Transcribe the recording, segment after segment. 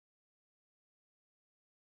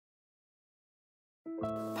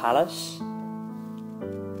Pallas,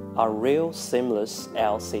 a real seamless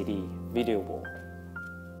LCD video wall.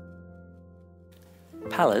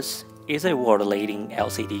 Pallas is a world-leading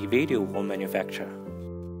LCD video wall manufacturer.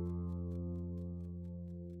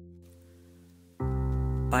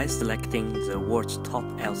 By selecting the world's top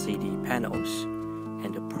LCD panels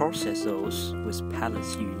and process those with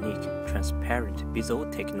Pallas' unique transparent bezel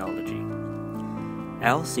technology,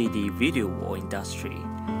 LCD video wall industry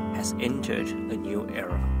has entered a new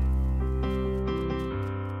era.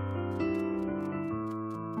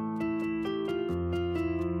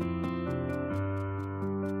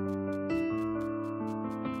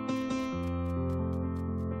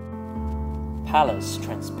 Pallas'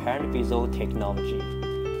 transparent bezel technology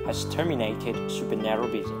has terminated super narrow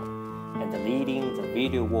bezel and leading the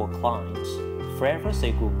video wall clients forever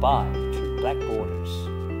say goodbye to black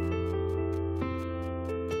borders.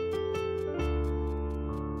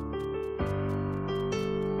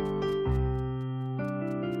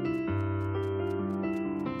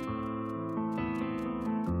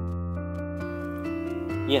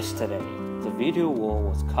 Yesterday, the video wall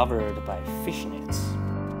was covered by fishnets.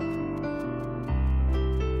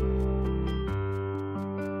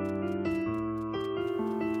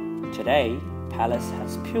 Today, Pallas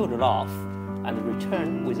has peeled it off and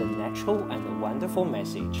returned with a natural and wonderful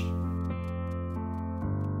message.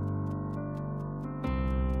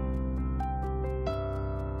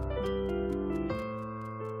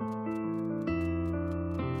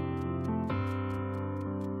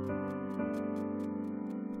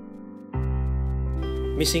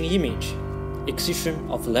 Missing image, excision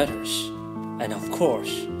of letters, and of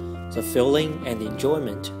course, the feeling and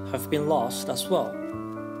enjoyment have been lost as well.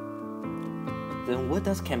 Then what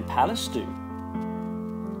can Pallas do?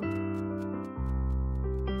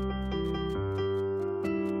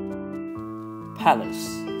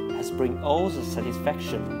 Pallas has brought all the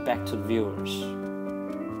satisfaction back to the viewers.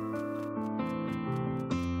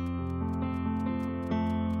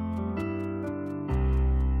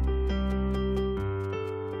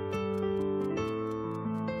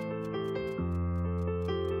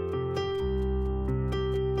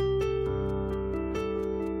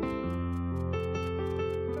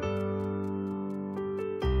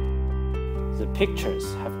 The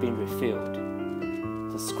pictures have been refilled.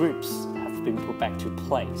 The scripts have been put back to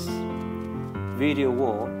place. Video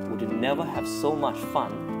wall would never have so much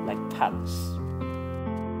fun like Pallas.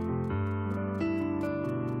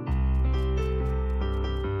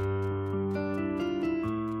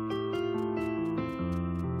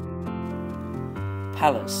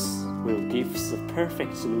 Pallas will give the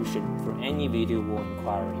perfect solution for any video wall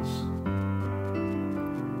inquiries.